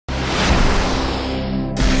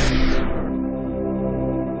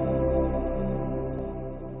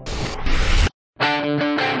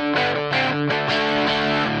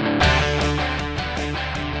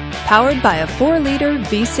powered by a 4-liter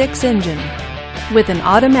V6 engine with an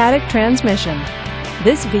automatic transmission.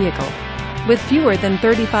 This vehicle, with fewer than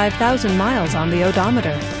 35,000 miles on the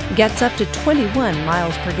odometer, gets up to 21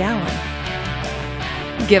 miles per gallon.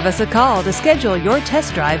 Give us a call to schedule your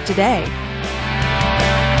test drive today.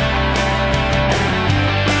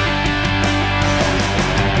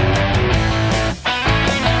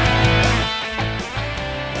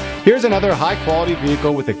 Here's another high-quality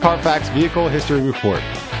vehicle with a Carfax Vehicle History Report.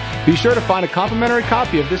 Be sure to find a complimentary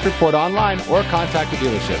copy of this report online or contact the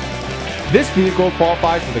dealership. This vehicle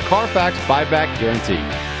qualifies for the Carfax Buyback Guarantee.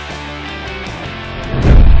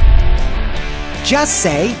 Just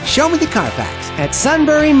say, "Show me the Carfax" at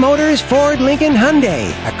Sunbury Motors Ford Lincoln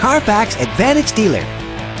Hyundai, a Carfax Advantage dealer.